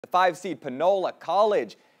The 5 seed Panola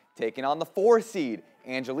College taking on the 4 seed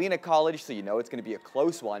Angelina College, so you know it's going to be a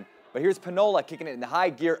close one. But here's Panola kicking it in the high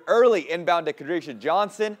gear early, inbound to Kadrisha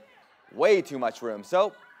Johnson. Way too much room,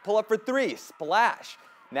 so pull up for 3, splash.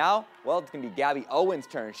 Now, well, it's going to be Gabby Owens'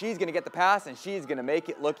 turn. She's going to get the pass, and she's going to make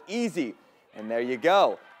it look easy. And there you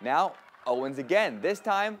go. Now, Owens again. This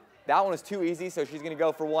time, that one was too easy, so she's going to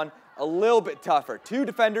go for one a little bit tougher. 2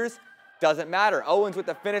 defenders, doesn't matter. Owens with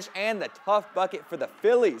the finish and the tough bucket for the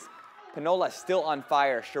Fillies. Panola still on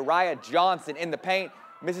fire. Shariah Johnson in the paint.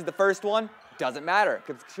 Misses the first one, doesn't matter,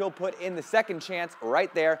 because she'll put in the second chance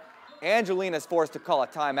right there. Angelina's forced to call a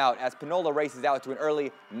timeout as Panola races out to an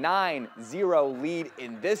early 9-0 lead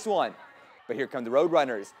in this one. But here come the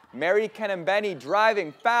Roadrunners. Mary Kenembeni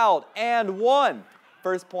driving, fouled, and one.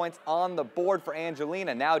 First points on the board for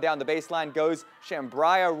Angelina. Now down the baseline goes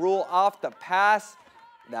Shambriah Rule off the pass.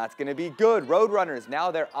 That's going to be good. Roadrunners, now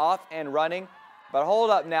they're off and running. But hold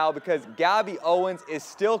up now, because Gabby Owens is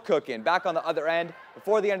still cooking. Back on the other end,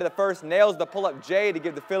 before the end of the first, nails the pull-up J to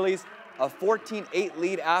give the Fillies a 14-8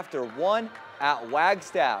 lead after 1 at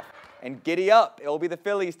Wagstaff. And giddy up, it will be the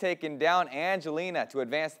Fillies taking down Angelina to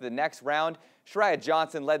advance to the next round. Shariah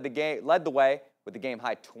Johnson led the way with the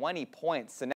game-high 20 points. So